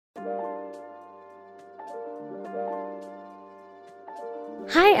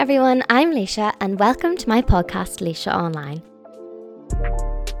Hi everyone, I'm Leisha and welcome to my podcast Leisha Online.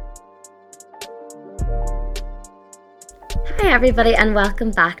 Hi everybody and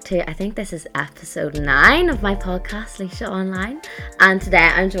welcome back to, I think this is episode 9 of my podcast Leisha Online, and today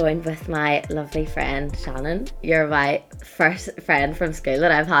I'm joined with my lovely friend Shannon. You're my first friend from school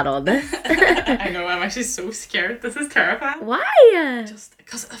that I've had on this. I know, I'm actually so scared. This is terrifying. Why? Just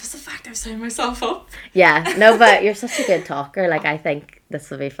because it was the fact I was setting myself up. Yeah, no, but you're such a good talker, like I think this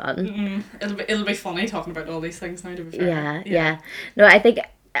will be fun. It'll be funny talking about all these things now, to be fair. Yeah. No, I think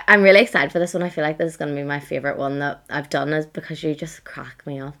I'm really excited for this one. I feel like this is going to be my favourite one that I've done, is because you just crack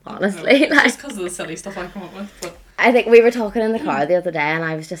me up, honestly. It's just because of the silly stuff I come up with. But I think we were talking in the car the other day and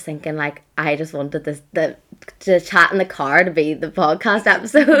I was just thinking, like, I just wanted to chat in the car to be the podcast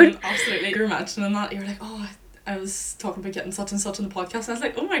episode. Absolutely. You were mentioning that. You were like, oh, I was talking about getting such and such in the podcast. And I was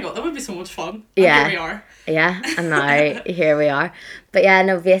like, oh my god, that would be so much fun. And Yeah. here we are. Yeah, and now here we are. But yeah,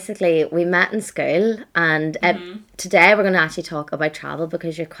 no, basically we met in school, and today we're going to actually talk about travel,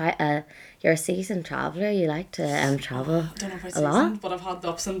 because you're a seasoned traveller. You like to travel I don't know if it's a lot. seasoned, but I've had the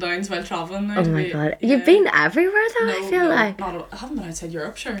ups and downs while travelling now. Oh my god, you've been everywhere though. I feel like. I haven't been outside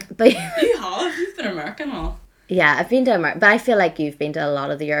Europe, sure. But You have. You've been American, well. yeah, I've been to America, but I feel like you've been to a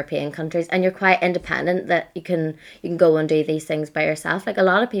lot of the European countries, and you're quite independent, that you can go and do these things by yourself. Like a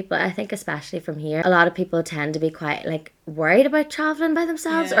lot of people, I think especially from here, a lot of people tend to be quite like worried about traveling by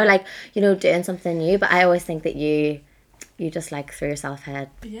themselves, or like, you know, doing something new. But I always think that you just like throw yourself head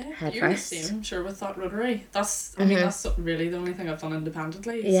You're first. the same, sure, with that Rotary. That's that's really the only thing I've done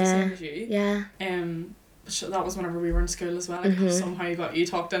independently. It's the same as you. Yeah. But that was whenever we were in school as well. Somehow you got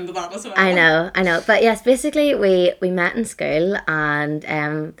talked into that as well. I know. But yes, basically we met in school, and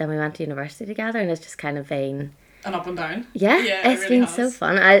then we went to university together, and it's just kind of been And up and down. Yeah, it's really been so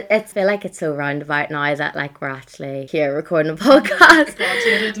fun. I feel like it's so roundabout now that like we're actually here recording a podcast.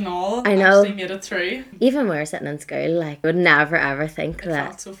 Graduated and all. I know. Actually made it through. Even when we were sitting in school, like, would never ever think It that.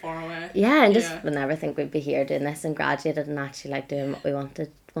 felt so far away. Yeah, and just would never think we'd be here doing this, and graduated and actually like doing what we wanted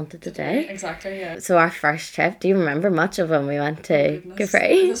to do. Exactly, yeah. So our first trip, do you remember much of when we went to Goodness.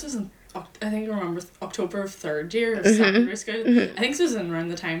 Capri? This was in, I think I remember October of 3rd year of secondary school. I think this was in around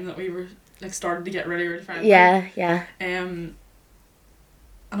the time that we were like started to get really friendly. Yeah. And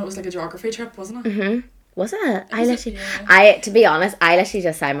it was like a geography trip, wasn't it? Was it? To be honest, I literally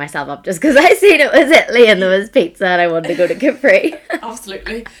just signed myself up just because I seen it was Italy and there was pizza and I wanted to go to Capri.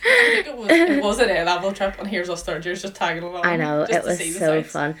 Absolutely. I think it was an A-level trip, and here's us third years just tagging along. I know, just it was so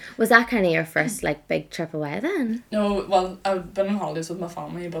fun. Was that kind of your first like big trip away then? No, well, I've been on holidays with my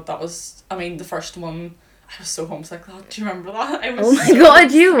family, but that was, I mean, the first one, I was so homesick. Do you remember that? Oh my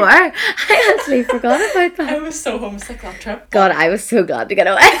god, you were! I actually forgot about that. I was so homesick that trip. God, I was so glad to get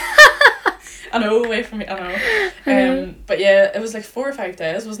away. I know, away from me, I know. But yeah, it was like 4 or 5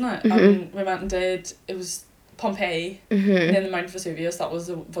 days, wasn't it? And we went and did, it was Pompeii, and then the Mount Vesuvius, that was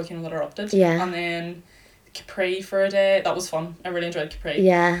the volcano that erupted. Yeah. And then Capri for a day, that was fun. I really enjoyed Capri.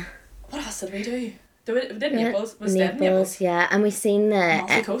 Yeah. What else did we do? We did Naples. We stayed in Naples, yeah. And we seen the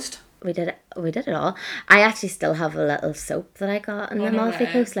Amalfi Coast. We did it all. I actually still have a little soap that I got in the Amalfi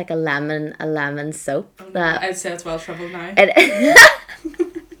Coast, like a lemon soap. That I'd say it's well travelled now.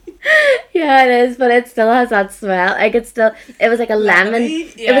 Yeah, it is, but it still has that smell. Like it was like a lemon.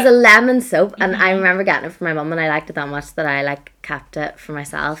 Yeah. It was a lemon soap, and I remember getting it for my mum, and I liked it that much that I like kept it for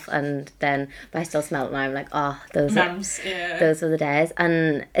myself. And then, but I still smell it now. I'm like, oh, those were the days.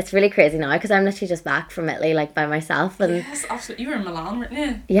 And it's really crazy now because I'm literally just back from Italy, like by myself. And yes, absolutely. You were in Milan, weren't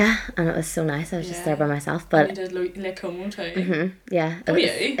you? Yeah, and it was so nice. I was just there by myself. But and you did Le Como too. Yeah,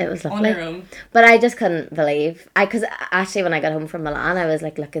 it was lovely. On your own. But I just couldn't believe because actually when I got home from Milan, I was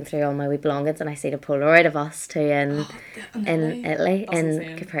like looking through all my wee belongings, and I seen a Polaroid of us two in Italy,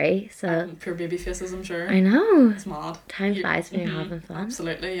 in Capri. So pure baby faces, I'm sure. I know. It's mad. Time flies when you're having fun.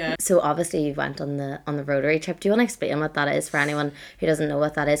 Absolutely, yeah. So obviously you went on the Rotary trip. Do you want to explain what that is for anyone who doesn't know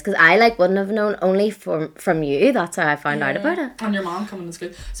what that is? Because I like wouldn't have known, only from you. That's how I found out about it. And your mom coming to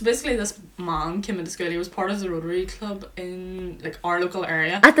school. So basically this man came into school. He was part of the Rotary club in like our local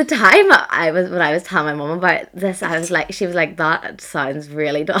area. At the time when I was telling my mum about this, I was like, she was like, that sounds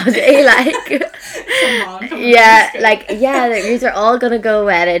really dodgy. Like you are all gonna go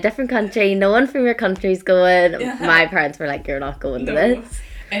away to a different country. No one from your country's going. Yeah. My parents were like, you're not going to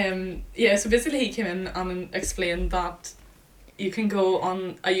this. So basically he came in and explained that you can go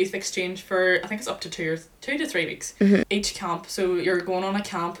on a youth exchange for, I think it's up to 2 to 3 weeks. Each camp, so you're going on a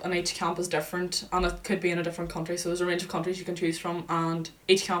camp, and each camp is different, and it could be in a different country, so there's a range of countries you can choose from, and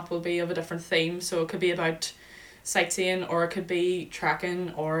each camp will be of a different theme. So it could be about sightseeing, or it could be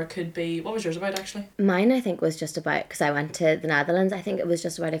trekking, or it could be, what was yours about actually? Mine, I think, was just about, because I went to the Netherlands, I think it was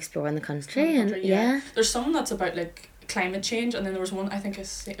just about exploring the country. Yeah. There's some that's about like climate change, and then there was one, I think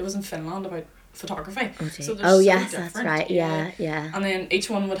it was in Finland, about photography. Oh, gee. So Oh, so yes, different. that's right. Yeah. And then each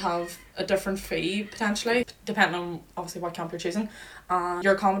one would have a different fee potentially, depending on obviously what camp you're choosing.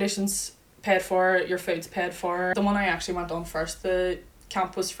 Your accommodation's paid for, your food's paid for. The one I actually went on first, the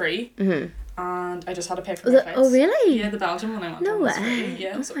camp was free. And I just had to pay for my flights. Oh, really? Yeah, the Belgian one I went No on was way. free.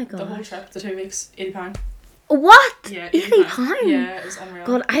 Yeah, Oh so my the whole gosh. trip, the 2 weeks, £80. What? Yeah, £80? Yeah, it was unreal.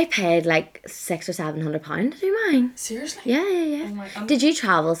 God, I paid like £600 or £700 to do mine. Seriously? Yeah. Oh my, Did you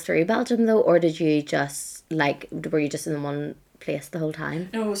travel through Belgium though, or did you just were you just in one place the whole time?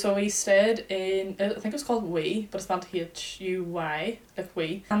 No, so we stayed in, I think it was called Huy, but it's spelled Huy, like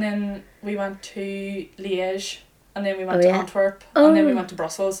Huy. And then we went to Liège, and then we went to Antwerp, and then we went to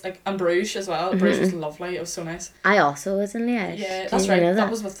Brussels, and Bruges as well. Bruges was lovely, it was so nice. I also was in Liège. Yeah, that's right, that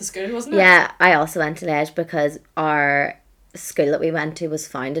was with the school, wasn't it? Yeah, I also went to Liège because our school that we went to was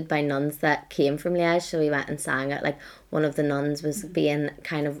founded by nuns that came from Liège, so we went and sang at one of the nuns was being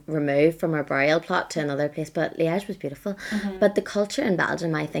kind of removed from her burial plot to another place, but Liège was beautiful. But the culture in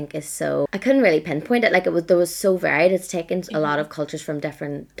Belgium, I think, is so, I couldn't really pinpoint it, there was so varied. It's taken a lot of cultures from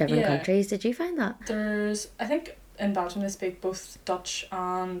different countries. Did you find that? I think in Belgium they speak both Dutch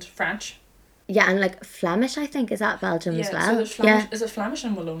and French. Yeah, and Flemish, I think, is that Belgium as well? So there's Flemish, is it Flemish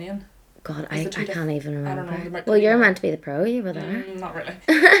and Wallonian? God, I can't even remember. I don't know. Well, you're meant to be the pro, you were there. Not really.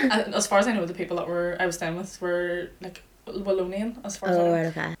 As far as I know, the people that I was staying with were Wallonian, as far as I know. Right,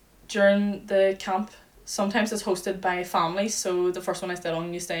 okay. During the camp, sometimes it's hosted by families, so the first one I stayed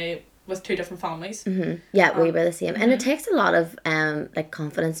on, you stay with 2 different families. Yeah, we were the same. And it takes a lot of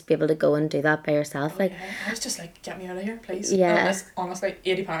confidence to be able to go and do that by yourself. I was just get me out of here, please. Yeah. It was honestly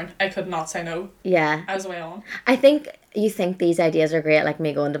 £80. I could not say no. Yeah. I was way on. I think you think these ideas are great,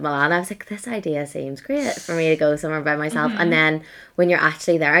 me going to Milan. I was like, this idea seems great for me to go somewhere by myself. And then when you're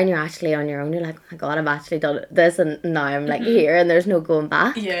actually there and you're actually on your own, you're like, oh my God, I've actually done this, and now I'm here and there's no going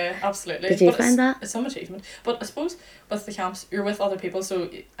back. Yeah, absolutely. Did you find that? It's some achievement. But I suppose with the camps, you're with other people, so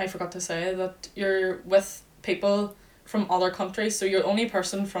I forgot to say that you're with people from other countries, so you're the only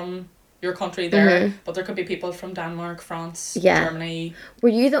person from your country there, but there could be people from Denmark, France, Germany. Were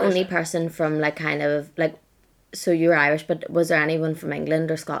you the only person from so you were Irish, but was there anyone from England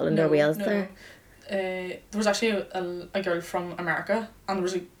or Scotland or Wales there? There was actually a girl from America, and there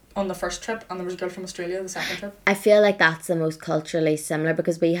was on the first trip, and there was a girl from Australia the second trip. I feel like that's the most culturally similar,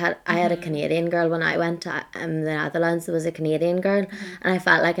 because I had a Canadian girl when I went to the Netherlands. There was a Canadian girl, and I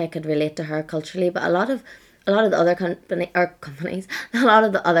felt like I could relate to her culturally, but a lot of the other companies, a lot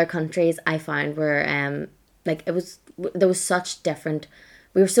of the other countries I found were there was such different.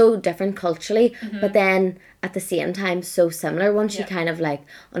 We were so different culturally, but then at the same time so similar. Once you kind of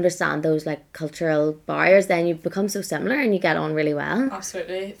understand those cultural barriers, then you become so similar and you get on really well.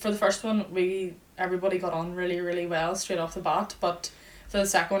 Absolutely. For the first one, everybody got on really, really well straight off the bat, but for the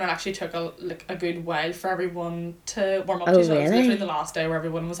second one, it actually took a good while for everyone to warm up to each other. It was literally the last day where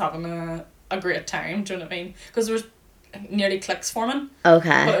everyone was having a great time. Do you know what I mean? Because there was nearly cliques forming.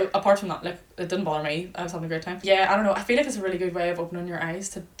 Okay. But apart from that, it didn't bother me. I was having a great time. Yeah, I don't know. I feel like it's a really good way of opening your eyes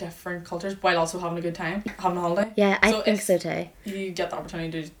to different cultures while also having a good time, having a holiday. Yeah, I think so too. You get the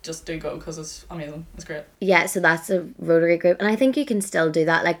opportunity to just do go, because it's amazing. It's great. Yeah, so that's a Rotary group, and I think you can still do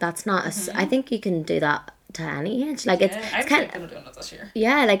that. That's not I think you can do that to any age. It's kind of doing it this year.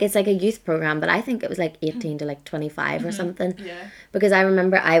 Yeah, it's a youth program, but I think it was 18 to 25 or something. Yeah. Because I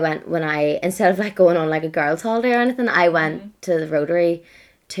remember I went when instead of going on a girls' holiday or anything, I went to the Rotary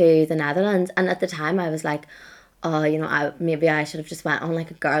to the Netherlands, and at the time I was like, oh, maybe I should have just went on a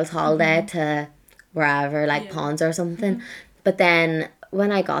girls' holiday to wherever, Ponds or something. But then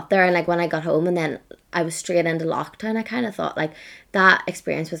when I got there and when I got home and then I was straight into lockdown, I kind of thought that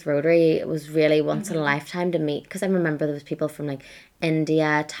experience with Rotary was really once in a lifetime to meet, because I remember there was people from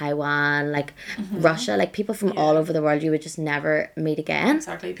India, Taiwan, Russia, people from all over the world you would just never meet again.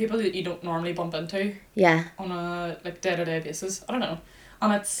 Exactly. People that you don't normally bump into. Yeah. On a day-to-day basis. I don't know.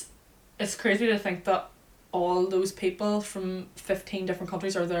 And it's crazy to think that all those people from 15 different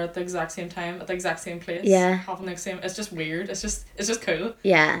countries are there at the exact same time, at the exact same place. Yeah. Having the same, it's just weird. It's just cool.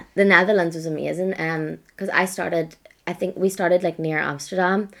 Yeah. The Netherlands was amazing. Because I think we started near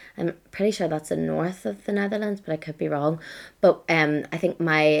Amsterdam. I'm pretty sure that's the north of the Netherlands, but I could be wrong. But I think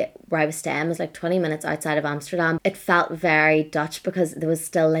where I was staying was 20 minutes outside of Amsterdam. It felt very Dutch because there was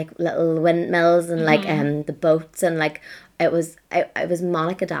still little windmills and the boats and it was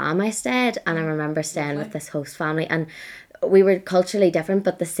Monica Dam I stayed, and I remember staying with this host family, and we were culturally different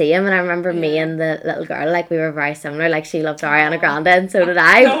but the same, and I remember me Yeah. and the little girl, like we were very similar. Like she loved Ariana Grande and so did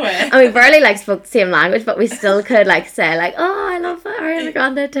I. No way. And we barely like spoke the same language, but we still could like say like, oh, I love Ariana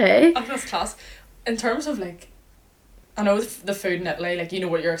Grande too. Oh, that's class. In terms of like, I know the food in Italy, like you know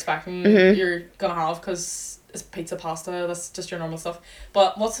what you're expecting you're gonna have because it's pizza, pasta, that's just your normal stuff.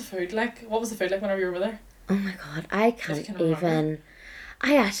 But what's the food like? What was the food like whenever you were over there? Oh my god, I you can't can remember. even.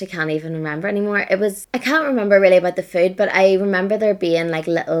 I actually can't even remember anymore. I can't remember really about the food, but I remember there being like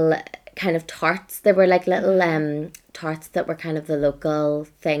little kind of tarts. There were like little tarts that were kind of the local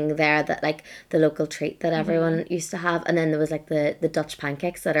thing there, that like the local treat that everyone used to have. And then there was like the Dutch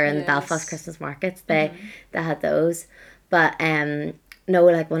pancakes that are in the Belfast Christmas markets. They had those. But no,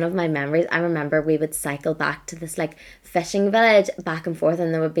 like one of my memories, I remember we would cycle back to this like fishing village back and forth,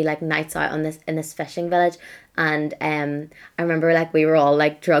 and there would be like nights out on this in this fishing village, and I remember like we were all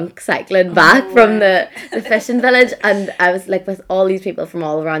like drunk cycling back from the fishing village, and I was like with all these people from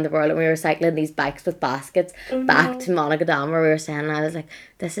all around the world, and we were cycling these bikes with baskets back to Monagadam where we were staying, and I was like,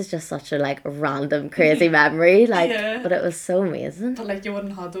 this is just such a like random crazy memory, like but it was so amazing. But like you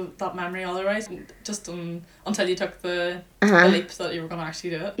wouldn't have that memory otherwise, just until you took the leap that you were gonna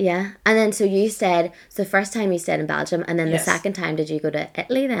actually do it. Yeah, and then so you stayed. So first time you stayed in Belgium, and then Yes. the second time did you go to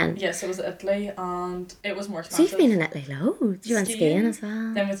Italy then? Yes, it was Italy, and it was more So expensive. you've been in Italy loads. You went skiing as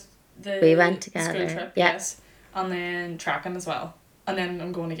well. Then with the We went school together, trip, yeah. yes, and then tracking as well, and then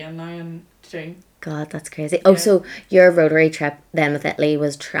I'm going again now in June. God, that's crazy. Oh, so your Rotary trip then with Italy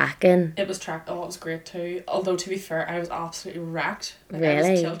was tracking. It was track. Oh, it was great too. Although to be fair, I was absolutely wrecked. Like, I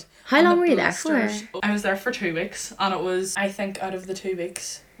Really? was killed. How And long the were you there for? blisters- I was there for 2 weeks, and it was, I think out of the 2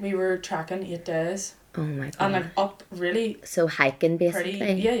 weeks we were tracking 8 days, Oh my god. and like up really So hiking pretty.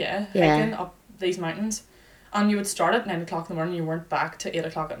 basically. Yeah. Hiking up these mountains, and you would start at 9 o'clock in the morning. You weren't back to 8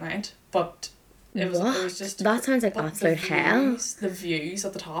 o'clock at night, but it was just. That sounds like but absolute hell. The views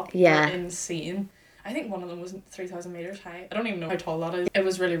at the top Yeah. were insane. I think one of them was 3,000 meters high. I don't even know how tall that is. It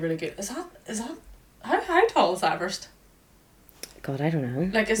was really, really good. Is that how tall is Everest? God, I don't know.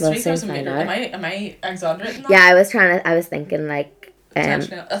 Like, is We'll soon 3,000 find meters? out. Am I exaggerating that? Yeah, I was thinking like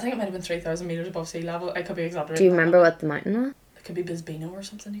Potentially. I think it might have been 3,000 meters above sea level. I could be exaggerating. do you remember what the mountain was? It could be Bisbino or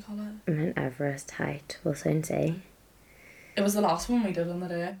something you call it. Mount Everest height. We'll soon see. It was the last one we did on the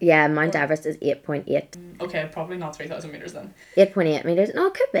day. Yeah, Mount Everest is 8.8. Okay, probably not 3,000 meters then. 8.8 meters. No,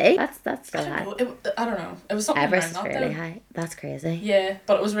 it could be. That's still I high. don't know. I don't know. It was something Everest is around that really though. high. That's crazy. Yeah,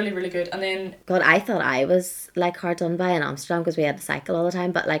 but it was really, really good. And then God, I thought I was like hard done by in Amsterdam because we had to cycle all the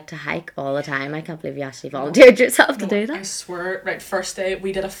time, but like to hike all the time, I can't believe you actually volunteered yourself to do I that. swear, right, first day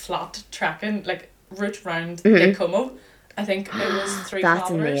we did a flat trekking, like route round Lake Como. I think it was 3 That's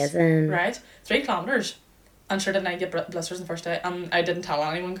kilometers. amazing. Right? 3 kilometers. And sure didn't I get blisters the first day, and I didn't tell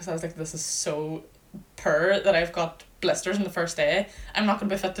anyone because I was like, this is so poor that I've got blisters on the first day. I'm not going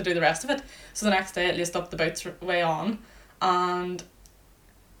to be fit to do the rest of it. So the next day I laced up the boots way on, and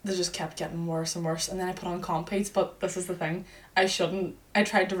they just kept getting worse and worse, and then I put on competes, but this is the thing, I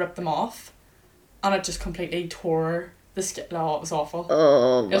tried to rip them off, and it just completely tore the skin. Oh, it was awful.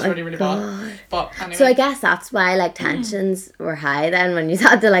 Oh It was my really, really God. bad. But anyway. So I guess that's why like tensions were high then when you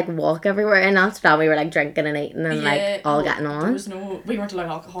had to like walk everywhere in Amsterdam. We were like drinking and eating and like all getting There on. was we weren't allowed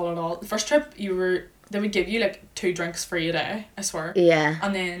alcohol at all. The first trip they would give you like 2 drinks free a day, I swear. Yeah.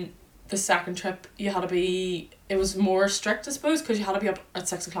 And then the second trip it was more strict, I suppose, because you had to be up at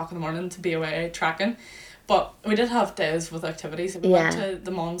 6 o'clock in the morning to be away tracking. But we did have days with activities. We went to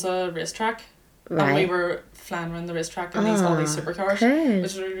the Monza racetrack. Right. And we were flying around the racetrack in all these supercars, cool. which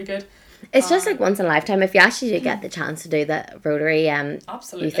was really good. It's just like once in a lifetime. If you actually do get the chance to do the Rotary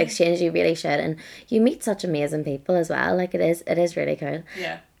Absolutely. youth exchange, you really should, and you meet such amazing people as well. Like it is really cool.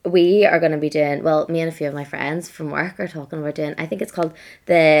 Yeah. We are going to be doing, well, me and a few of my friends from work are talking about doing, I think it's called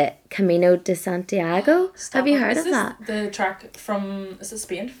the Camino de Santiago. Have you heard of that? The track from, is it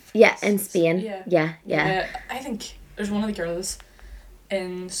Spain? Yeah, in Spain. Yeah. Yeah. I think there's one of the girls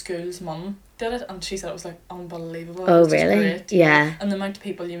in school's mum did it, and she said it was like unbelievable. Oh, It was just really? great. Yeah. And the amount of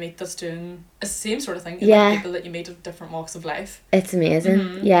people you meet that's doing it's the same sort of thing. The Yeah. amount of people that you meet of different walks of life. It's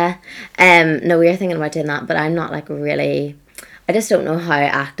amazing. Yeah. No, we were thinking about doing that, but I'm not like really, I just don't know how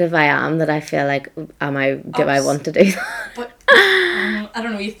active I am that I feel like, do I want to do that? But I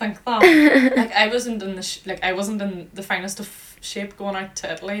don't know. You think that like I wasn't in I wasn't in the finest of shape going out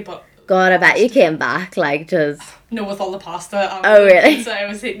to Italy, but God, I bet you came back like just. no, with all the pasta. And Oh, really? pizza I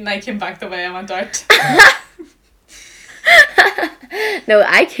was eating, I came back the way I went out. No,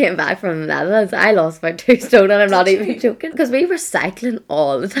 I came back from the Netherlands. I lost about 2 stone, and I'm not even joking, because we were cycling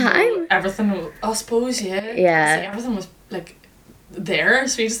all the time. Everything, I suppose, yeah. Yeah. See, everything was like there,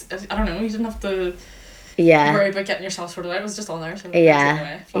 so you just, I don't know, you didn't have to worry about getting yourself sorted out. It was just on there. So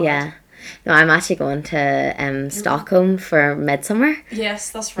Yeah. No, I'm actually going to Stockholm for Midsummer. Yes,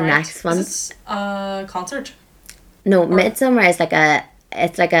 that's right. Next month. Is it a concert? No, Midsummer is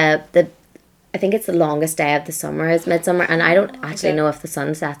I think it's the longest day of the summer is Midsummer, and I don't actually know if the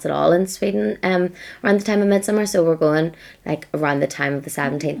sun sets at all in Sweden around the time of Midsummer, so we're going like around the time of the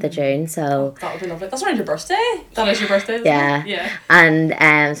 17th of June, so... That would be lovely. That's around your birthday. That is your birthday, isn't it? Yeah.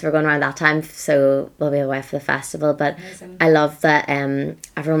 And so we're going around that time, so we'll be away for the festival, but amazing. I love that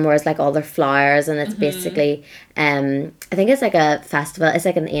everyone wears like all their flowers, and it's basically... I think it's like a festival. It's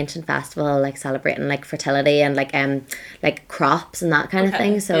like an ancient festival, like celebrating like fertility and like crops and that kind of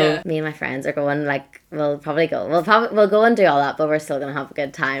thing. So me and my friends are going. Like we'll probably go. We'll go and do all that, but we're still gonna have a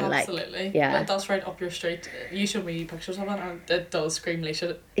good time. Absolutely. Like, yeah. Like, that's right up your street. You showed me pictures of it, and it does scream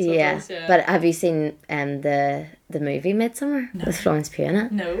Leisha. So yeah. But have you seen the movie Midsummer with Florence Pugh in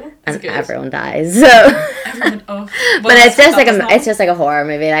it? No. And everyone dies. So. Everyone. Oh. Well, but it's just like a horror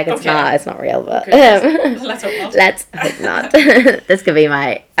movie. Like it's not real. But let's hope not. Let's hope not. This could be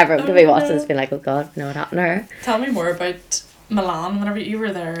everyone could be watching this being like, oh god, know what happened to her. Tell me more about Milan. Whenever you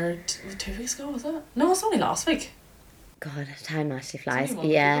were there 2 weeks ago, was it? No, it's only last week. God, time actually flies.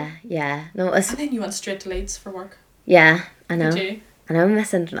 Yeah. No, it was... And then you went straight to Leeds for work. Yeah, I know. Did you? I know,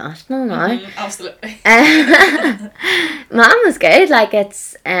 Miss International now. Absolutely. Milan was good. Like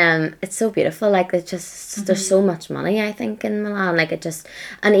it's so beautiful. Like it's just there's so much money, I think, in Milan. Like it just,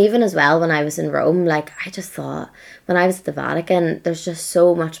 and even as well when I was in Rome, like I just thought when I was at the Vatican, there's just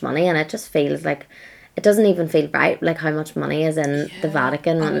so much money, and it just feels like it doesn't even feel right. Like how much money is in the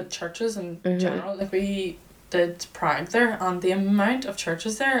Vatican and the churches in general. Like we did Prague there, and the amount of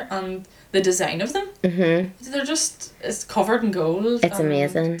churches there and the design of them, they're just, it's covered in gold. It's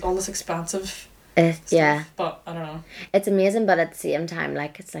amazing. All this expensive stuff, yeah, but I don't know, it's amazing, but at the same time,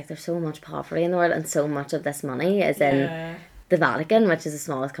 like it's like there's so much poverty in the world, and so much of this money is in the Vatican, which is the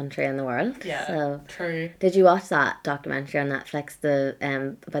smallest country in the world. Yeah, so true. Did you watch that documentary on Netflix,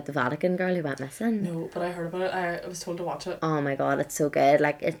 about the Vatican girl who went missing? No, but I heard about it. I was told to watch it. Oh my god, it's so good.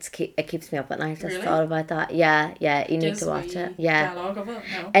 Like it keeps me up at night. Just thought about that. Yeah, you need to watch it. Yeah, dialogue of it.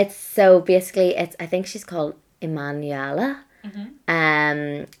 No. It's so basically I think she's called Emanuela.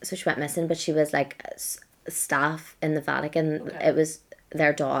 So she went missing, but she was like staff in the Vatican. It was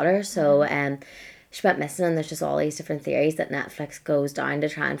their daughter. So she went missing, and there's just all these different theories that Netflix goes down to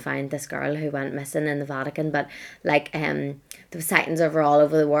try and find this girl who went missing in the Vatican. But like the sightings of her all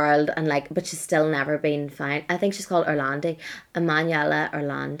over the world, and like, but she's still never been found. I think she's called Emanuela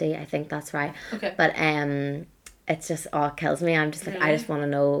Orlandi. I think that's right. Okay. But it's just, it kills me. I'm just like, I just want to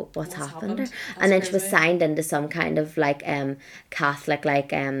know what's happened. And then she was signed into some kind of like Catholic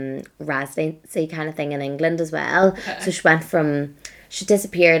like residency kind of thing in England as well. So she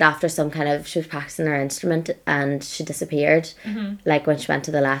disappeared after she was practicing her instrument, and she disappeared like when she went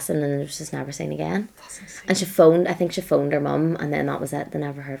to the lesson, and was just never seen again. That's insane. And I think she phoned her mum, and then that was it. They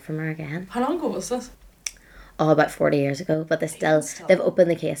never heard from her again. How long ago was this? Oh, about 40 years ago, but they've opened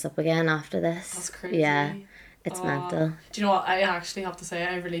the case up again after this. That's crazy. Yeah. It's mental. Do you know what? I actually have to say,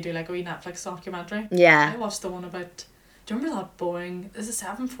 I really do like a wee Netflix documentary. Yeah. I watched the one about... Do you remember that Boeing? Is it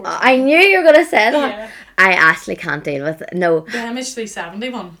 747? I knew you were going to say that. Yeah. I actually can't deal with it. No. The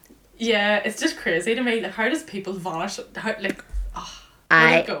MH370 one. Yeah, it's just crazy to me. Like, how does people vanish? How, like, where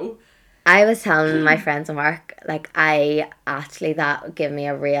did it go? I was telling my friends at work, like, that gave me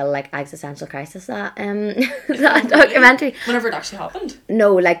a real, like, existential crisis, that documentary. Whenever it actually happened?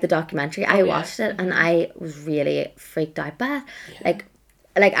 No, like, the documentary. I watched it, and I was really freaked out by it. Yeah.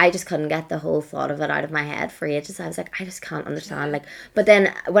 Like, I just couldn't get the whole thought of it out of my head for ages. I was like, I just can't understand. Like, but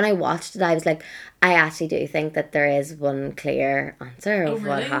then when I watched it, I was like, I actually do think that there is one clear answer of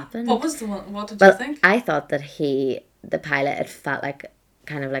what happened. What was the one? What did you think? I thought that the pilot, it felt like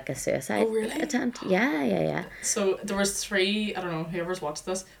kind of like a suicide attempt. Yeah. So there was 3, I don't know whoever's watched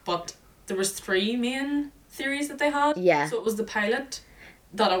this, but there was 3 main theories that they had. Yeah. So it was the pilot,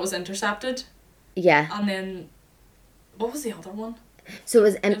 that it was intercepted. Yeah. And then, what was the other one? So it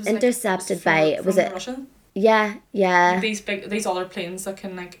was intercepted by Russian? Yeah. These other planes that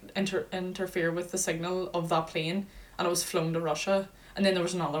can like interfere with the signal of that plane, and it was flown to Russia. And then there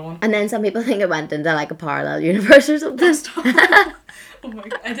was another one. And then some people think it went into like a parallel universe or something. Oh my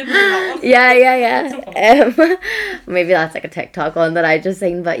god, I didn't know that one. Yeah. So maybe that's like a TikTok one that I just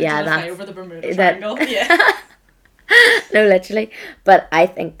seen, but yeah, that's over the Bermuda Triangle. Yeah. No, literally. But I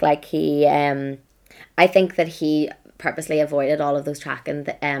think like I think that he purposely avoided all of those tracking.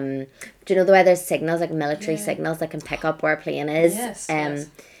 Do you know the way there's signals, like military signals that can pick up where a plane is? Yes.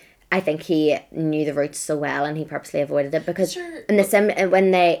 I think he knew the routes so well and he purposely avoided it because Sure. in the sim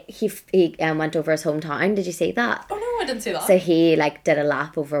when he went over his hometown. Did you see that? Oh no, I didn't see that. So he like did a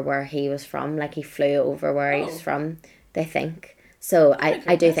lap over where he was from. Like he flew over where he Oh. was from. They think. So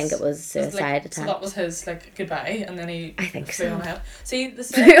I do think it was Like, suicide attempt. so that was his like goodbye, and then he I think flew so. on ahead. See,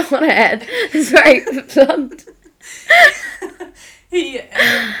 this Flew on ahead. It's very blunt. he.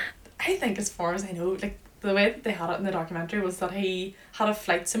 I think, as far as I know, like the way that they had it in the documentary was that he had a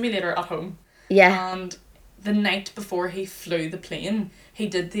flight simulator at home. Yeah. And the night before he flew the plane, he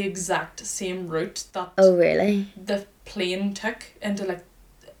did the exact same route that Oh really? the plane took into like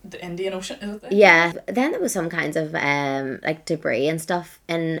the Indian Ocean. Is it? Yeah. Then there was some kinds of like debris and stuff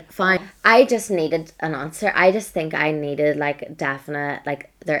and fine. I just needed an answer. I just think I needed like definite like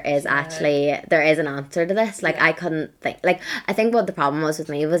there is an answer to this. Like I couldn't think like I think what the problem was with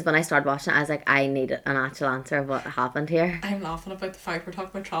me was when I started watching it I was like I need an actual answer of what happened here. I'm laughing about the fact we're talking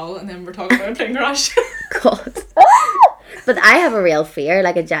about travel and then we're talking about a plane crash. God. But I have a real fear,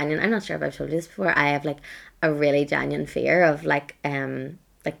 like a genuine, I'm not sure if I've told you this before, I have like a really genuine fear of like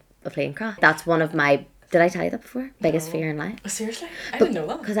a plane crash. That's one of my, did I tell you that before? Biggest fear in life. Seriously? I didn't know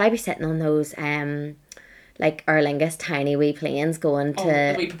that. Because I'd be sitting on those like Aer Lingus tiny wee planes going to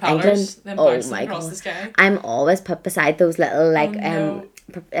the wee propellers, England. them Oh bouncing my across God. the sky. I'm always put beside those little like no.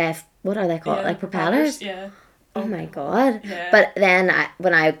 what are they called? Yeah, Like propellers? Yeah. Oh my God. Yeah. But then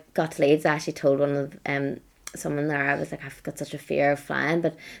when I got to Leeds, I actually told one of someone there, I was like, I've got such a fear of flying,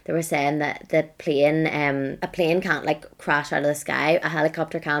 but they were saying that the plane, a plane can't like crash out of the sky. A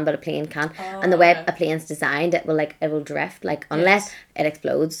helicopter can, but a plane can't. And the way a plane's designed, it will drift, like unless it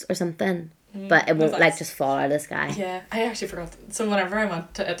explodes or something. But it won't like just fall out of the sky. Yeah, I actually forgot. So whenever I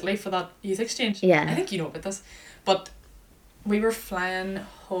went to Italy for that youth exchange, Yeah. I think you know about this, but we were flying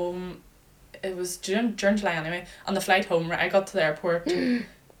home. It was during July anyway. On the flight home, right, I got to the airport,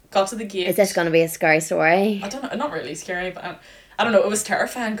 got to the gate. Is this going to be a scary story? I don't know, not really scary, but I don't know, it was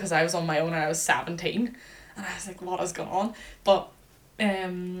terrifying because I was on my own and I was 17 and I was like, what is going on? But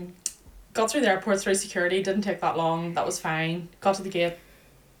got through the airport, through security, didn't take that long, that was fine. Got to the gate,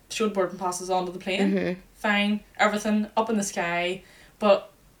 showed boarding passes onto the plane, fine, everything up in the sky,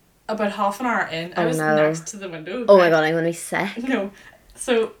 but about half an hour in, I was next to the window. Oh my God, I'm going to be sick. No,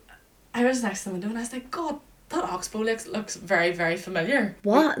 so I was next to the window and I was like, God, that oxbow looks very, very familiar.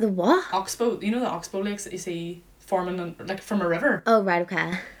 What? The what? Oxbow, you know the oxbow lakes that you see forming like from a river? Oh, right,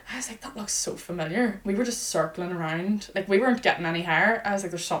 okay. I was like, that looks so familiar. We were just circling around. Like, we weren't getting any higher. I was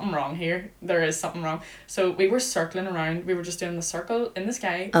like, there's something wrong here. There is something wrong. So we were circling around. We were just doing the circle in the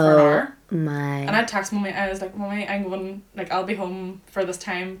sky for an hour. My. And I texted Mummy. I was like, Mummy, I'm going, like, I'll be home for this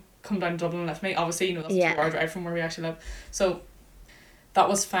time. Come down to Dublin and lift me. Obviously, you know, that's a 2 hour drive from where we actually live. So that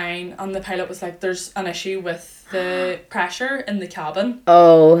was fine. And the pilot was like, there's an issue with the pressure in the cabin.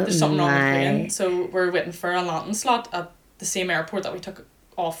 Oh, there's something wrong with the plane. So we're waiting for a landing slot at the same airport that we took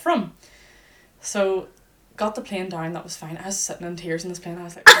off from. So got the plane down, that was fine. I was sitting in tears in this plane. I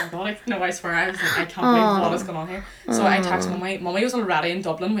was like, oh my God, I swear, I was like, I can't believe what is going on here. So I texted Mummy. Mummy was already in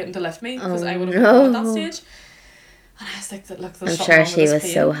Dublin waiting to lift me because I would have gone at that stage. And I was like, look, there's something wrong with this plane. I'm sure she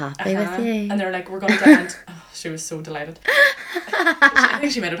was so happy with you. And they're like, we're going to get she was so delighted. I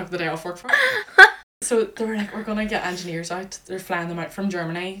think she might have took the day off work for it. So they were like, we're going to get engineers out. They're flying them out from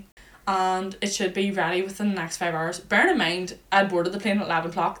Germany. And it should be ready within the next 5 hours. Bearing in mind, I'd boarded the plane at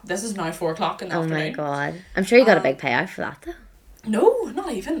 11 o'clock. This is now 4 o'clock in the afternoon. Oh my God. I'm sure you got a big payout for that though. No,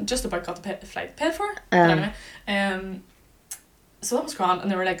 not even. Just about got the flight paid for. But anyway, so that was grand.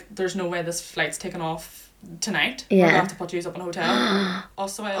 And they were like, there's no way this flight's taking off tonight. We're going to have to put you up in a hotel.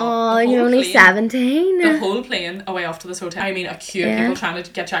 Also, you're only 17. The whole plane away off to this hotel. I mean, a queue of people trying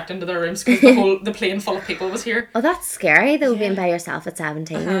to get checked into their rooms because the plane full of people was here. Oh, that's scary though, being by yourself at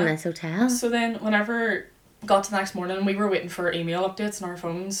 17 in this hotel. So then whenever got to the next morning, we were waiting for email updates on our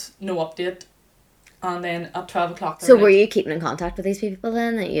phones. No update. And then at 12 o'clock... So were you keeping in contact with these people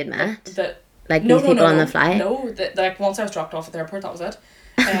then that you'd met? These people on the flight? No, like once I was dropped off at the airport, that was it.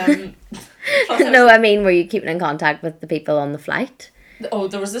 No, I mean, were you keeping in contact with the people on the flight? Oh,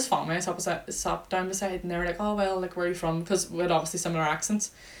 there was this family I sat down beside, and they were like, oh, well, like, where are you from? Because we had obviously similar accents.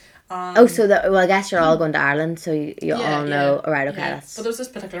 I guess you're all going to Ireland, so you all know. Right, okay. Yeah. But there was this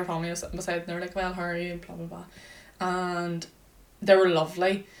particular family I was sitting beside, and they were like, well, how are you? Blah, blah, blah. And they were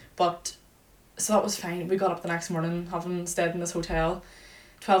lovely, but... So that was fine. We got up the next morning, having stayed in this hotel.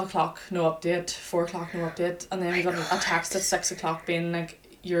 12 o'clock, no update. 4 o'clock, no update. And then we got a text at 6 o'clock being like,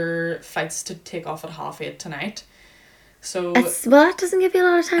 your flight's to take off at 8:30 tonight. So that doesn't give you a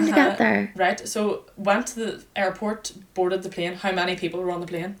lot of time to get there. Right. So went to the airport, boarded the plane. How many people were on the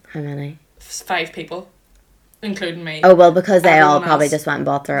plane? How many? 5 people. including me. Oh, well, because they all Everyone probably else, just went and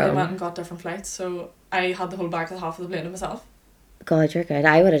bought their they own. went and got different flights, so I had the whole back of half of the plane to myself. God, you're good.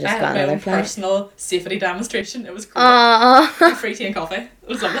 I would have I just had got my another own flight. personal safety demonstration. It was great. Oh. Free tea and coffee. It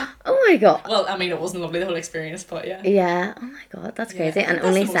was lovely. Oh my God. Well, I mean, it wasn't lovely, the whole experience, but yeah. Yeah. Oh my God, that's Yeah, crazy. I think And that's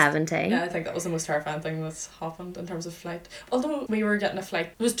only the most- 17. Yeah, I think that was the most terrifying thing that's happened in terms of flight. Although we were getting a flight,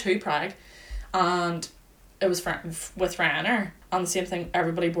 it was to Prague, and it was with Ryanair, and the same thing,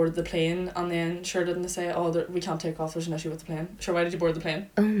 everybody boarded the plane, and then sure didn't they say, oh, we can't take off, there's an issue with the plane. Sure, why did you board the plane?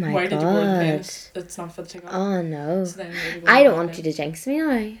 Oh my Why God. did you board the plane? It's not fit to take off. Oh no. So then we I don't want you to jinx me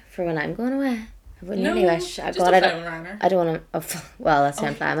now for when I'm going away. I would No, really wish. just God, a I flight don't. with Ryanair. I don't want to. Oh, well, that's who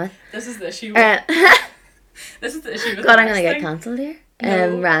I'm flying with. This is the issue. Uh, This is the issue with God, the I'm gonna next get thing. cancelled here.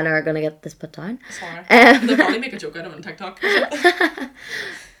 No. Rana are gonna get this put down. Sorry. Um, They'll probably make a joke out of it on TikTok.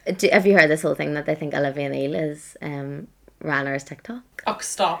 Have you heard this whole thing that they think Olivia Neal is Rana's TikTok? Oh,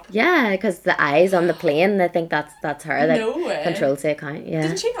 stop. Yeah, because the eyes on the plane, they think that's her that No way. controls the account. Yeah.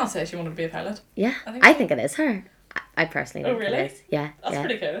 Didn't she not say she wanted to be a pilot? Yeah, I I think think it is her. I personally Oh, think really? it is. Yeah, That's yeah.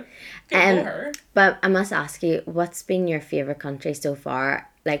 pretty cool. Good for her. But I must ask you, what's been your favourite country so far?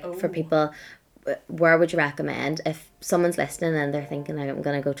 Like, for Oh. people, where would you recommend? If someone's listening and they're thinking, like, I'm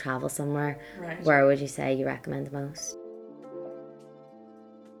going to go travel somewhere, Right. where would you say you recommend the most?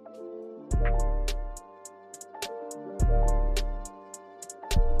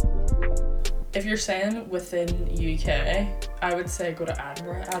 If you're saying within UK, I would say go to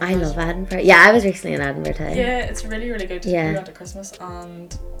Edinburgh. I love Edinburgh. Yeah, I was recently in Edinburgh too. Yeah, it's really, really good. Yeah. We went at Christmas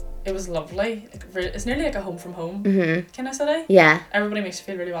and it was lovely. It's nearly like a home from home kind of city. Yeah, Everybody makes you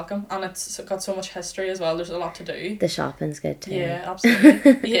feel really welcome, and it's got so much history as well. There's a lot to do. the shopping's good too. Yeah,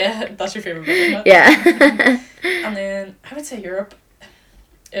 absolutely. Yeah, that's your favourite bit, isn't it? Yeah. And then I would say Europe.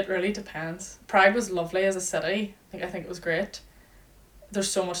 It really depends. Prague was lovely as a city. I think it was great. There's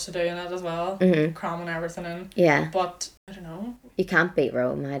so much to do in it as well. Cramming everything in. Yeah. But I don't know. You can't beat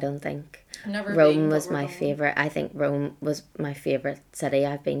Rome, I don't think. I've never Rome been, but was we're my going. favourite. I think Rome was my favourite city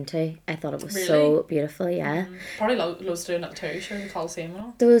I've been to. I thought it was Really? so beautiful, yeah. Probably loads to do in it too. Sure, the Colosseum and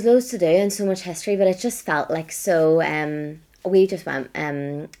all. There was loads to do and so much history, but it just felt like so we just went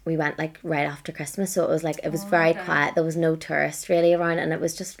we went like right after Christmas, so it was like it was very okay. quiet. There was no tourists really around, and it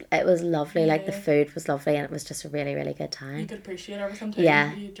was lovely. Like the Yeah. food was lovely, and it was just a really, really good You time. could appreciate everything too.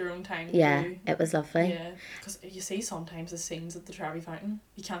 Yeah. You had your own time to Yeah, do. it was lovely. Yeah, because you see sometimes the scenes at the Trevi Fountain,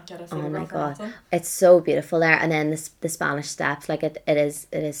 you can't get a Oh my photograph or God, nothing. it's so beautiful there, and then the Spanish Steps, like it is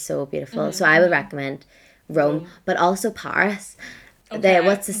so beautiful. So I would recommend Rome, but also Paris. Okay.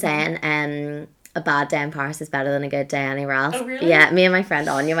 What's the saying? A bad day in Paris is better than a good day anywhere else. Oh, really? Yeah, me and my friend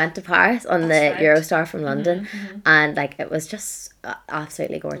Anya went to Paris on That's the right. Eurostar from London, and like it was just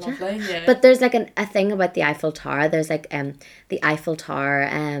absolutely gorgeous. Lovely, yeah. But there's like a thing about the Eiffel Tower. There's like the Eiffel Tower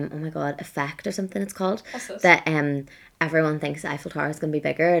oh my God, effect or something it's called. What's this? That everyone thinks the Eiffel Tower is going to be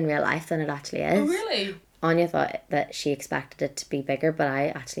bigger in real life than it actually is. Oh, really? Anya thought that she expected it to be bigger, but I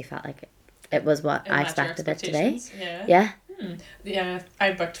actually felt like it was what It I matched your expected it to be. expectations, Yeah. Yeah, Yeah,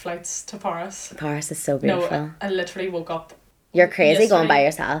 I booked flights to Paris. Paris is so beautiful. No, I literally woke up. You're crazy going by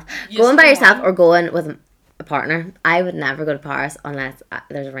yesterday- yourself. Going by yesterday yourself morning. or going with a partner. I would never go to Paris unless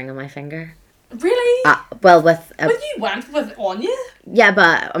there's a ring on my finger. Really? Well, with a, But you went with Anya? yeah,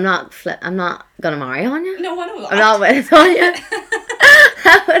 but I'm not gonna marry Anya. No, I know that. I'm not with Anya.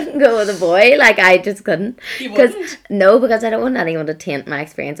 I wouldn't go with a boy. Like I just couldn't. You 'Cause- wouldn't? No, because I don't want anyone to taint my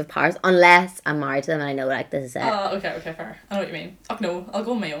experience of Paris unless I'm married to them and I know like this is it. Okay, fair. I know what you mean. Oh, no, I'll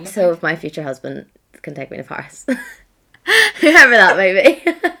go on my own. I So think. if my future husband can take me to Paris, whoever that may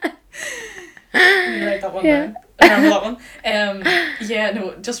be. You write that one down. I remember that one. Yeah,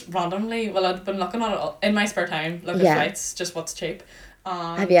 no, just randomly. Well, I'd been looking at it all, in my spare time, looking Yeah. at flights, just what's cheap.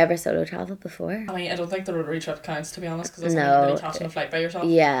 Have you ever solo traveled before? I mean, I don't think the Rotary trip counts, to be honest, because it's No. not really catching a flight by yourself.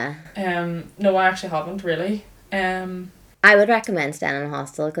 Yeah. No, I actually haven't really. I would recommend staying in a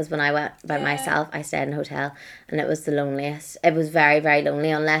hostel because when I went by Yeah. myself, I stayed in a hotel and it was the loneliest. It was very, very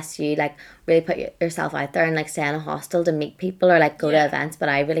lonely unless you like really put yourself out there and like stay in a hostel to meet people or like go to Yeah. events. But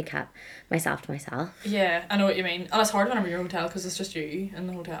I really kept myself to myself. Yeah, I know what you mean. And it's hard whenever you're in a hotel because it's just you in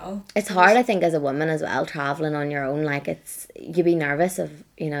the hotel. It's hard, I think, as a woman as well, traveling on your own. Like you'd be nervous of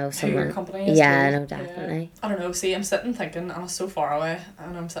someone. your company is Yeah, too. no, definitely. I don't know, see, I'm sitting thinking, and it's so far away,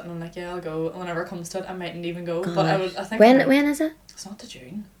 and I'm sitting and like, yeah, I'll go, and whenever it comes to it, I mightn't even go, but I think When is it? it's not to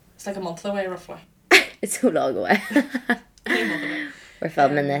June, it's like a month away roughly. It's so long away. A month away. We're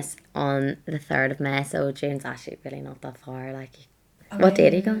filming this on the 3rd of May, so June's actually really not that far. Like, I what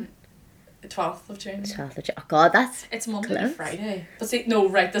date are you mean, going? The 12th of June. 12th of June. Oh God, that's It's Monday to close. Friday. But see, no,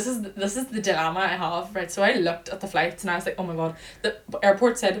 right, this is the dilemma I have, right? So I looked at the flights and I was like, oh my God, the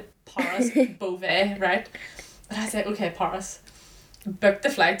airport said Paris, Beauvais, right? And I said, okay, Paris. Booked the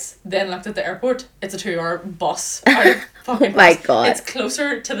flights, then looked at the airport. It's a 2-hour bus out of fucking Oh my Paris. God. It's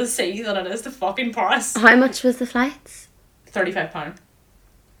closer to the sea than it is to fucking Paris. How much was the flights? £35.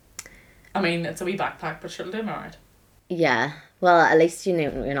 I mean, it's a wee backpack, but she'll do me alright. Yeah. Well, at least you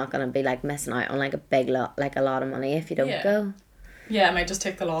know you're not going to be like missing out on like a big lot, like a lot of money if you don't Yeah. go. Yeah, I might just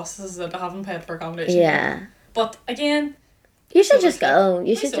take the losses that I haven't paid for accommodation. Yeah. Yet. But again, You should solo just trip. go. You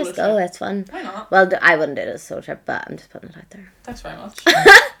Why should solo just go. trip? It's fun. Why not? Well, I wouldn't do it as a solo trip, but I'm just putting it out there. Thanks very much.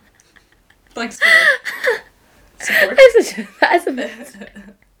 Thanks for the support. That's a bit.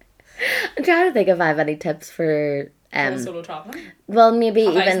 I'm trying to think if I have any tips for Solo travelling. well, maybe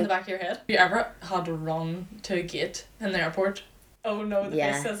Have eyes in even the back of your head. Have you ever had to run to a gate in the airport? Oh no, the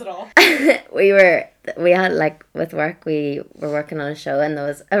Yeah. face says it all. we had like with work we were working on a show and there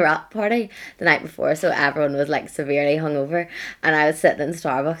was a rap party the night before, so everyone was like severely hungover, and I was sitting in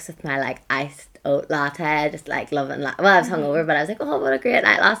Starbucks with my like iced oat latte, just like loving well, I was hungover, but I was like, oh, what a great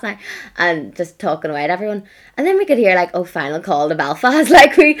night last night, and just talking away to everyone. And then we could hear like, oh, final call to Belfast.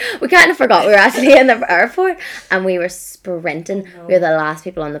 Like we kind of forgot we were actually in the airport, and we were sprinting. Oh, no. We were the last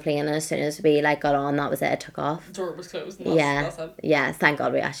people on the plane, and as soon as we like got on, that was it took off. The door was closed and that's it. Yeah, thank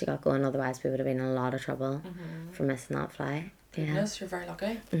God we actually got going, otherwise we would have been in a lot of trouble for missing that flight. Yeah. Goodness, you're very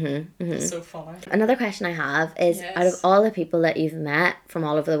lucky. Mm-hmm. It's so funny. Another question I have is, Yes. out of all the people that you've met from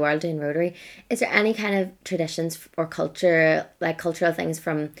all over the world doing Rotary, is there any kind of traditions or culture, like cultural things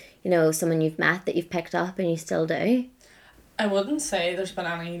from, you know, someone you've met that you've picked up and you still do? I wouldn't say there's been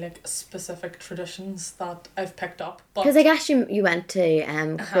any like specific traditions that I've picked up, but Because I guess you went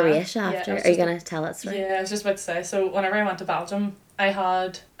to Croatia Yeah, after. I was Are you just- going to tell that story? yeah, I was just about to say. So whenever I went to Belgium, I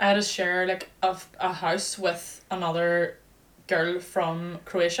had to share like a house with another girl from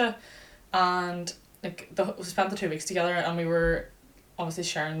Croatia, and like we spent the 2 weeks together, and we were obviously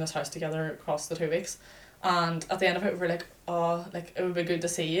sharing this house together across the 2 weeks. And at the end of it, we were like, oh, like it would be good to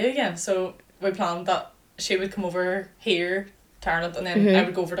see you again. So we planned that she would come over here to Ireland, and then I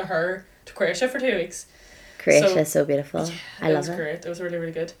would go over to her to Croatia for 2 weeks. Croatia is so beautiful. I It love was it. great. It was really,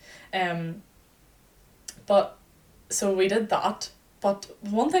 really good. But so we did that. But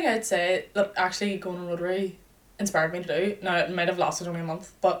one thing I'd say that actually going on Rotary inspired me to do, now it might have lasted only a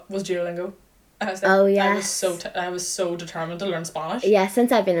month, but was Duolingo. I was like, Oh, I yes. was so determined to learn Spanish. Yeah,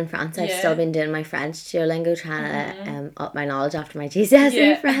 since I've been in France, I've Yeah. still been doing my French Duolingo, trying to up my knowledge after my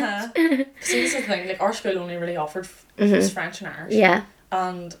GCSE French. See, this is the thing, like our school only really offered was French and Irish. Yeah.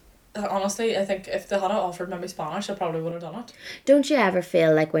 And honestly, I think if they had offered maybe Spanish, I probably would have done it. Don't you ever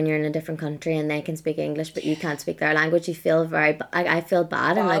feel like when you're in a different country and they can speak English but you can't speak their language, you feel I feel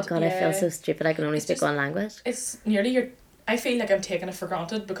bad. I'm like, God, I feel yeah. so stupid. I can only It's speak just- one language. It's nearly I feel like I'm taking it for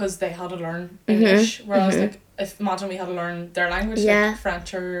granted because they had to learn English, whereas like if imagine we had to learn their language, Yeah. like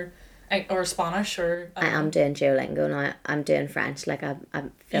French or Spanish or I am doing Duolingo now. I'm doing French. Like I feel You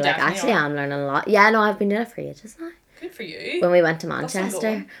like definitely actually are. I'm learning a lot. Yeah, no, I've been doing it for ages now. Good for you. When we went to That's Manchester,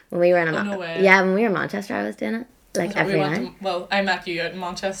 ongoing. when we were in Oh, no way. when we were in Manchester, I was doing it like every night. Well, I met you out in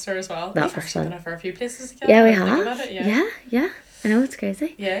Manchester as well. That We've was actually fun. been out for a few places together. Yeah, we now I think have. about it, Yeah. I know, it's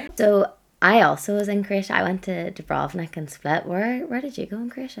crazy. Yeah. So I also was in Croatia. I went to Dubrovnik and Split. Where did you go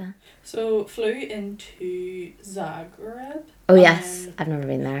in Croatia? So flew into Zagreb. Oh yes, I've never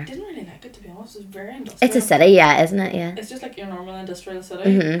been there. Didn't really like it, to be honest. It was very industrial. It's a city, yeah, isn't it? Yeah. It's just like your normal industrial city.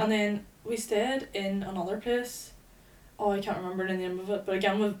 Mhm. And then we stayed in another place. Oh, I can't remember the name of it, but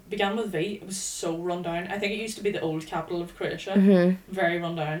began with V. It was so run down. I think it used to be the old capital of Croatia. Very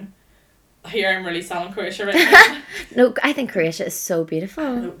run down. Here I'm really selling Croatia right now. No, I think Croatia is so beautiful.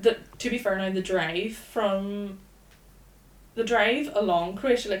 No, to be fair now, the drive along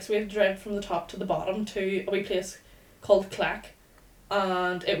Croatia, like so we have to drive from the top to the bottom to a wee place called Klak,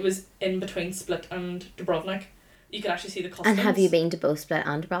 and it was in between Split and Dubrovnik. You could actually see the customs. And have you been to both Split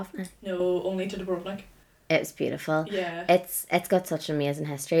and Dubrovnik? No, only to Dubrovnik. It's beautiful. Yeah. It's got such an amazing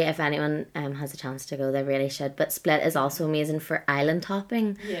history. If anyone has a chance to go, they really should. But Split is also amazing for island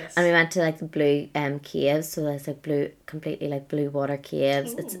hopping. Yes. And we went to like the blue caves, so there's like completely like blue water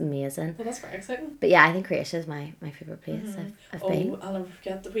caves. It's Ooh. amazing. Well, that's very exciting. But yeah, I think Croatia is my favourite place I've been. I'll never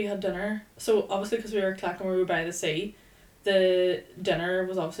forget that we had dinner. So obviously because we were Clacton, we were by the sea, the dinner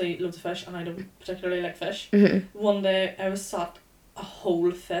was obviously loads of fish, and I don't particularly like fish. One day I was sat a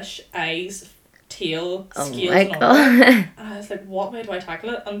whole fish, eyes, tail, Oh scales my and all. God. And I was like, what way do I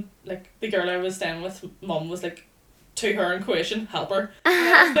tackle it? And like the girl I was staying with, mum was like, to her in Croatian, help her. And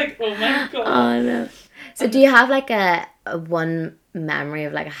I was like, oh my God. Oh no. So do you have like a one memory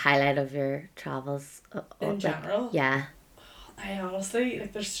of like a highlight of your travels? In general? Yeah. I honestly,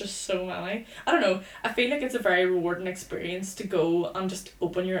 like, there's just so many. I don't know. I feel like it's a very rewarding experience to go and just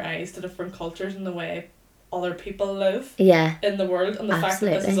open your eyes to different cultures and the way other people live Yeah. in the world, and the fact that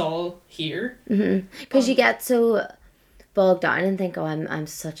this is Absolutely. all here. Because you get so bogged down and think, oh, I'm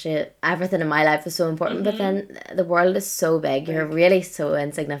such a, everything in my life is so important, but then the world is so big, you're really so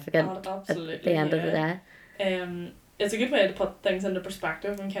insignificant Absolutely, at the end of the day. It's a good way to put things into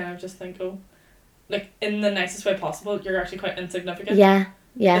perspective and kind of just think, oh, like, in the nicest way possible, you're actually quite insignificant. Yeah.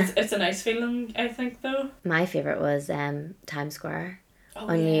 It's a nice feeling, I think, though. My favourite was Times Square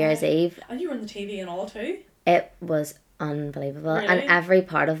on yeah. New Year's Eve. And you were on the TV and all too. It was unbelievable. Really? And every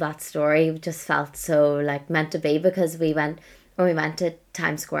part of that story just felt so like meant to be, because when we went to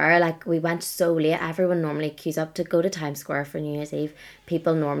Times Square, like, we went so late. Everyone normally queues up to go to Times Square for New Year's Eve.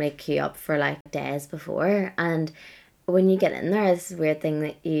 People normally queue up for like days before, and when you get in there, this weird thing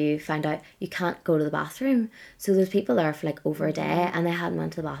that you find out, you can't go to the bathroom. So there's people there for like over a day, and they hadn't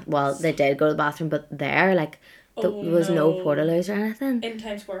went to the bathroom. Well, they did go to the bathroom, but there, like, there was no portaloos or anything. In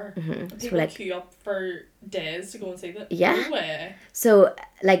Times Square. Mm-hmm. People like queue up for days to go and see that. Yeah. No way. So,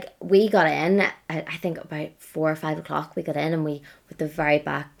 like, we got in, I think about 4 or 5 o'clock we got in, and we, with the very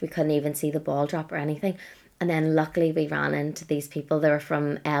back, we couldn't even see the ball drop or anything. And then luckily we ran into these people. They were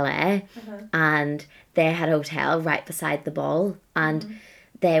from LA, and they had a hotel right beside the ball, and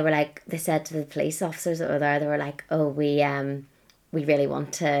they were like, they said to the police officers that were there, they were like, oh, we really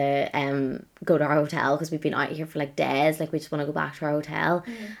want to go to our hotel because we've been out here for like days, like, we just want to go back to our hotel.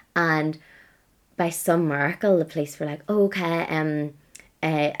 And by some miracle the police were like, oh, okay, and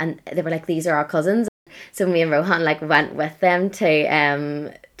they were like, these are our cousins. So me and Rohan like went with them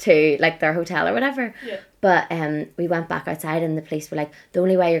to like their hotel or whatever. Yeah. But we went back outside, and the police were like, the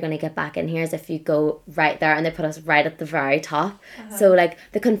only way you're going to get back in here is if you go right there, and they put us right at the very top. So like,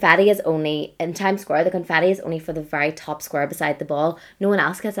 the confetti is only in Times Square, the confetti is only for the very top square beside the ball. No one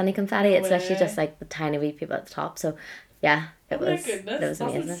else gets any confetti. It's literally just like the tiny wee people at the top. So yeah, it was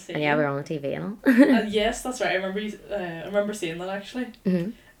amazing. Insane. And yeah, we were on the TV and all. Yes, that's right. I remember seeing that, actually.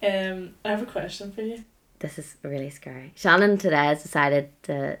 I have a question for you. This is really scary. Shannon today has decided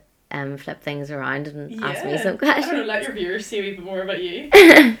to flip things around and ask me some questions. I don't know, let your viewers see a wee bit more about you.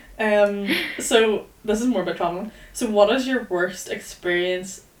 So this is more about travelling. So what is your worst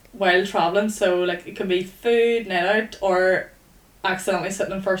experience while travelling? So like, it could be food, night out, or accidentally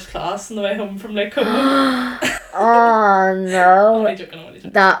sitting in first class on the way home from like Como. Oh no. I'm only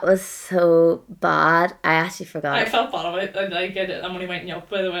joking. That was so bad. I actually forgot. I felt bad about it. I get it. I'm only winding you up,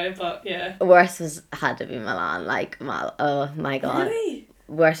 by the way, but yeah. Worst had to be Milan. Like, oh my god. Really?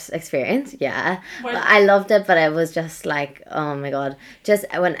 Worst experience, yeah. Well, I loved it, but it was just like, oh my god. Just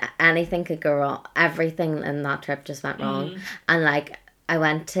when anything could go wrong, everything in that trip just went wrong. And like, I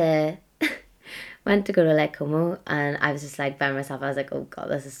went to go to Lake Como, and I was just like by myself. I was like, oh god,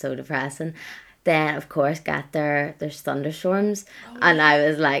 this is so depressing. Then of course there's thunderstorms, and I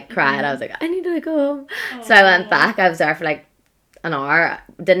was like crying. I was like, I need to go home. So I went back. I was there for like an hour.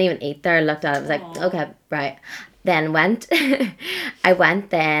 Didn't even eat there. Looked at it. I was like, okay, right. Then I went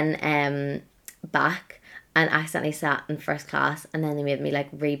then back and accidentally sat in first class, and then they made me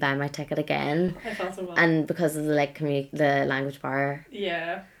like rebuy my ticket again. I felt so bad. And because of the like the language barrier.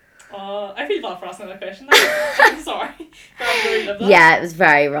 Yeah. I feel bad for asking that question. I'm sorry. Yeah, it was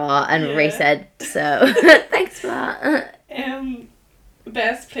very raw and recent, so thanks for that.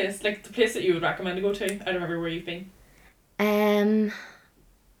 Best place, like the place that you would recommend to go to out of everywhere you've been?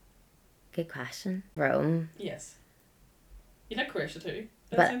 Good question. Rome. Yes. You like Croatia too?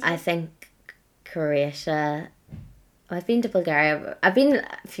 But I think Croatia... I've been to Bulgaria. I've been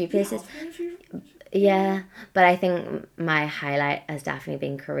a few places. Yeah, but I think my highlight has definitely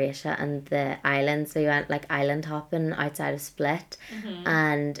been Croatia and the islands. We went like island hopping outside of Split,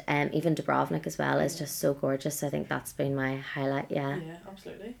 and even Dubrovnik as well is just so gorgeous. I think that's been my highlight. Yeah. Yeah,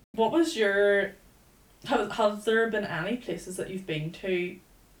 absolutely. What was your... Have there been any places that you've been to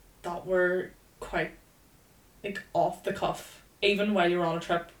that were quite like off the cuff, even while you were on a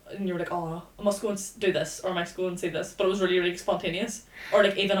trip, and you were like, oh, I must go and do this, or I must go and see this, but it was really, really spontaneous, or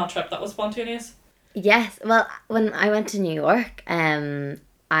like even a trip that was spontaneous? Yes, well, when I went to New York,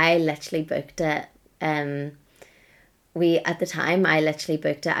 I literally booked it. At the time, I literally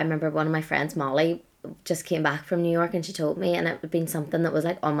booked it. I remember one of my friends, Molly, just came back from New York, and she told me, and it had been something that was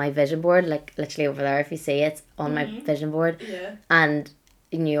like on my vision board, like literally over there. If you see it, it's on my vision board. Yeah. And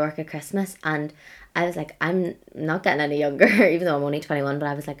in New York at Christmas, and I was like, I'm not getting any younger, even though I'm only 21, but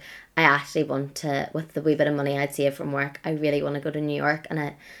I was like, I actually want to, with the wee bit of money I'd saved from work, I really want to go to New York, and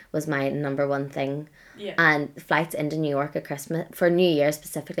it was my number one thing. Yeah. And flights into New York at Christmas, for New Year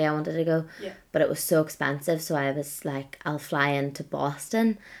specifically, I wanted to go, yeah. But it was so expensive, so I was like, I'll fly into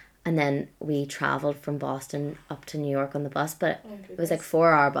Boston, And then we travelled from Boston up to New York on the bus, but Oh, it was like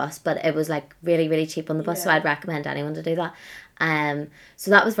 4 hour bus, but it was like really, really cheap on the bus, so Yeah. I'd recommend anyone to do that.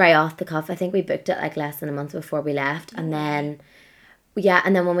 So that was very off the cuff. I think we booked it like less than a month before we left, and then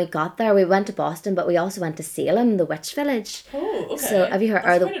and then when we got there, we went to Boston, but we also went to Salem, the witch village. Oh, okay. So have you heard,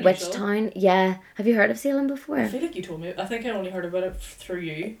 That's or the quite witch unusual. town? Yeah, have you heard of Salem before? I feel like you told me. I think I only heard about it through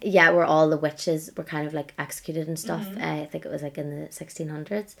you. Yeah, where all the witches were kind of like executed and stuff. I think it was like in the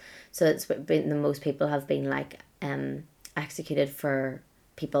 1600s. So it's been the most people have been like executed for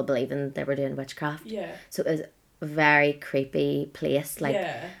people believing they were doing witchcraft. Yeah. So it was a very creepy place, like,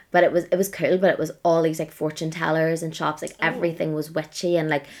 Yeah. but it was cool. But it was all these like fortune tellers and shops, like everything was witchy, and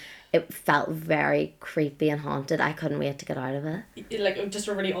like it felt very creepy and haunted. I couldn't wait to get out of it. Like just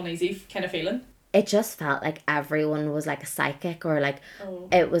a really uneasy kind of feeling. It just felt like everyone was like a psychic, or like Oh.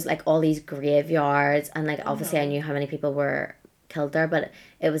 it was like all these graveyards, and like obviously I no. knew how many people were killed there, but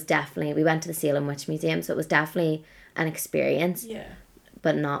it was definitely, we went to the Salem Witch Museum, so it was definitely an experience, Yeah.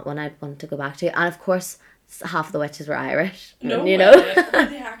 but not one I'd want to go back to. And of course half of the witches were Irish, No you way. know. Were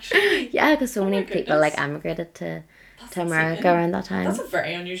they actually? Yeah, because so Oh my many people like goodness. emigrated to That's America insane. around that time. That's a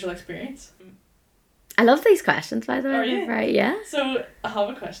very unusual experience. I love these questions, by the way. Are you? They're very, yeah. So I have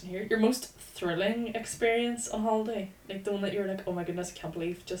a question here. Your most thrilling experience on holiday, like the one that you were like, oh my goodness, I can't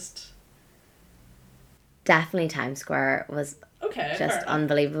believe just. Definitely Times Square was Okay. just fair enough.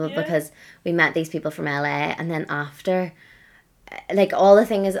 unbelievable, Yeah. because we met these people from LA, and then after, like all the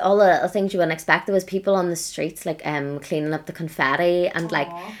little things you wouldn't expect, there was people on the streets like cleaning up the confetti, and like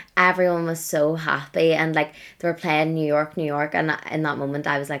Aw. everyone was so happy, and like they were playing New York, and in that moment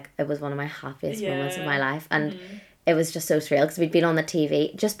I was like, it was one of my happiest moments of my Yeah. life, and it was just so surreal, because we'd been on the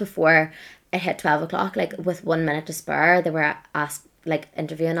TV just before it hit 12 o'clock, like with 1 minute to spare. They were asked, like,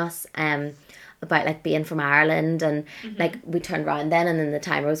 interviewing us about like being from Ireland, and like we turned around then, and then the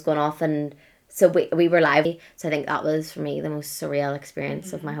timer was going off, and so we were live. So I think that was for me the most surreal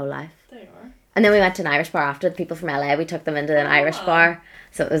experience of my whole life. They are. And then we went to an Irish bar after. The people from LA, we took them into an Irish Ah. bar,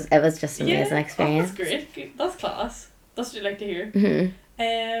 so it was just an amazing Yeah. experience. Oh, that's great. That's class. That's what you like to hear.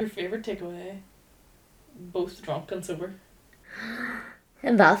 Your favourite takeaway? Both drunk and sober.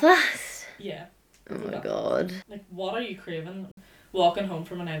 In Belfast. Yeah. Oh my god. Like, what are you craving? Walking home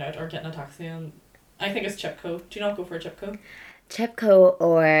from a night out or getting a taxi, and I think it's Chipco. Do you not go for a Chipco? Chipco,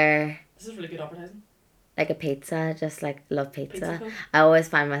 or This is really good advertising. like a pizza, just like love pizza. Pizza. I always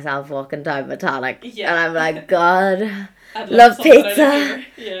find myself walking down Botanic, Yeah. and I'm like, God, I'd love something out of pizza.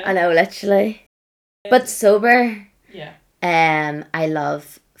 here. Yeah. I know, literally. But sober, Yeah. I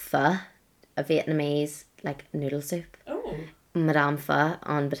love pho, a Vietnamese like noodle soup. Oh. Madame Pho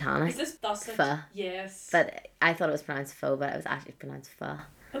on Botanic. Is this that's it? Pho. Yes. But I thought it was pronounced pho, but it was actually pronounced pho.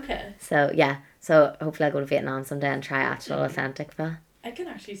 Okay. So yeah, so hopefully I'll go to Vietnam someday and try actual authentic pho. I can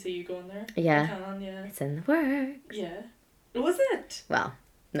actually see you going there. Yeah. I can, yeah. It's in the works. Yeah. Was it? Well,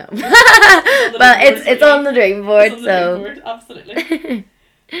 no. the Well, dream board, it's on the dream board, It's on the so. dream board, absolutely.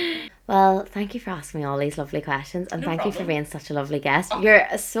 Well, thank you for asking me all these lovely questions, and No thank you for problem. being such a lovely guest. Oh.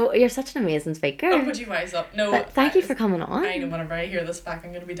 You're such an amazing speaker. Oh, would you wise up? No. But thank you for coming on. I know whenever I hear this back,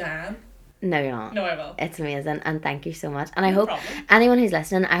 I'm going to be Diane. No, you're not. No, I will. It's amazing, and thank you so much. And I No hope problem. anyone who's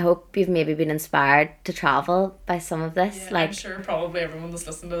listening, I hope you've maybe been inspired to travel by some of this. Yeah, like, I'm sure probably everyone that's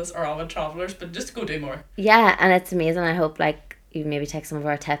listening to this are avid travellers, but just go do more. yeah, and it's amazing. I hope like you maybe take some of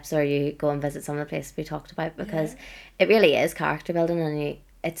our tips, or you go and visit some of the places we talked about, because it really is character building, and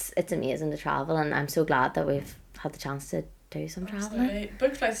it's amazing to travel, and I'm so glad that we've had the chance to do some traveling. Absolutely.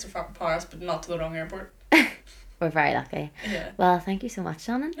 Book flights to Paris, but not to the wrong airport. We're very lucky. Yeah. Well, thank you so much,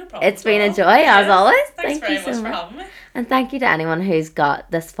 Shannon. No problem. It's been a at all. joy, as always. Thanks Thank very you much so for much. having me. And thank you to anyone who's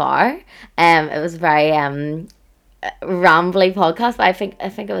got this far. It was very rambly podcast, but I think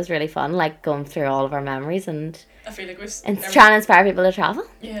it was really fun, like going through all of our memories and I feel like trying to inspire people to travel.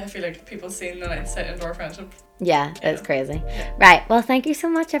 Yeah, I feel like people seeing an insight into our friendship. Yeah, it's crazy. Right, well, thank you so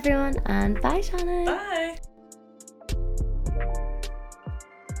much, everyone, and bye, Shannon. Bye.